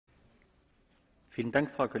Vielen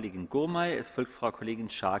Dank, Frau Kollegin Gurmai. Es folgt Frau Kollegin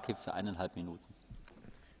Schaake für 1,5 Minuten.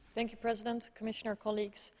 Thank you, President, Commissioner,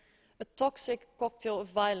 colleagues. A toxic cocktail of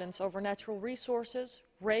violence over natural resources,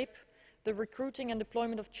 rape, the recruiting and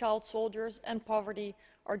deployment of child soldiers and poverty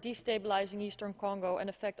are destabilizing eastern Congo and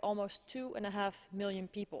affect almost 2.5 million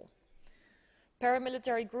people.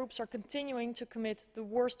 Paramilitary groups are continuing to commit the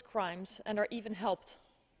worst crimes and are even helped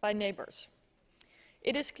by neighbors.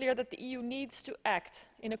 It is clear that the EU needs to act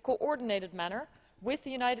in a coordinated manner with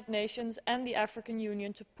the United Nations and the African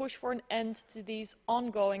Union to push for an end to these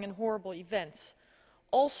ongoing and horrible events,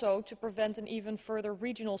 also to prevent an even further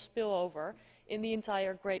regional spillover in the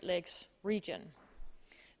entire Great Lakes region.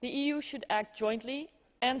 The EU should act jointly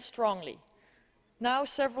and strongly. Now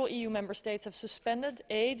several EU member states have suspended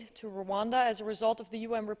aid to Rwanda as a result of the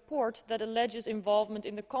UN report that alleges involvement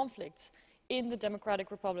in the conflicts in the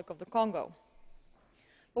Democratic Republic of the Congo.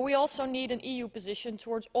 But we also need an EU position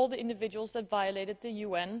towards all the individuals that violated the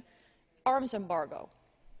UN arms embargo.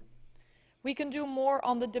 We can do more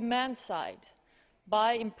on the demand side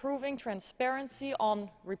by improving transparency on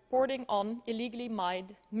reporting on illegally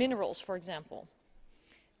mined minerals, for example.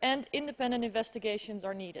 And independent investigations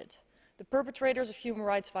are needed. The perpetrators of human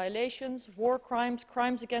rights violations, war crimes,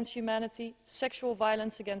 crimes against humanity, sexual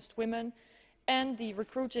violence against women, and the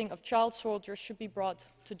recruiting of child soldiers should be brought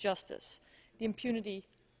to justice. The impunity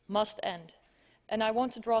must end. And I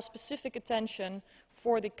want to draw specific attention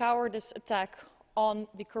for the cowardice attack on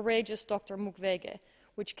the courageous Dr. Mukwege,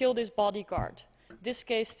 which killed his bodyguard. This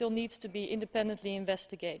case still needs to be independently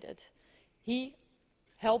investigated. He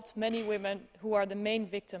helped many women who are the main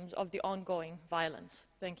victims of the ongoing violence.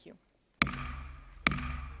 Thank you.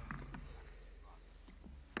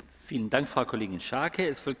 Vielen Dank, Frau Kollegin Schaake.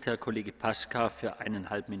 Es folgt Herr Kollege Paška für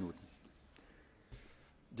 1,5 Minuten.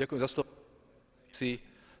 Ďakujem za slovo.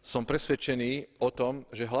 Som presvedčený o tom,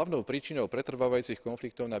 že hlavnou príčinou pretrvávajúcich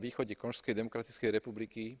konfliktov na východe Konžskej demokratickej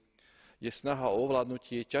republiky je snaha o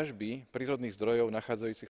ovládnutie ťažby prírodných zdrojov nachádzajúcich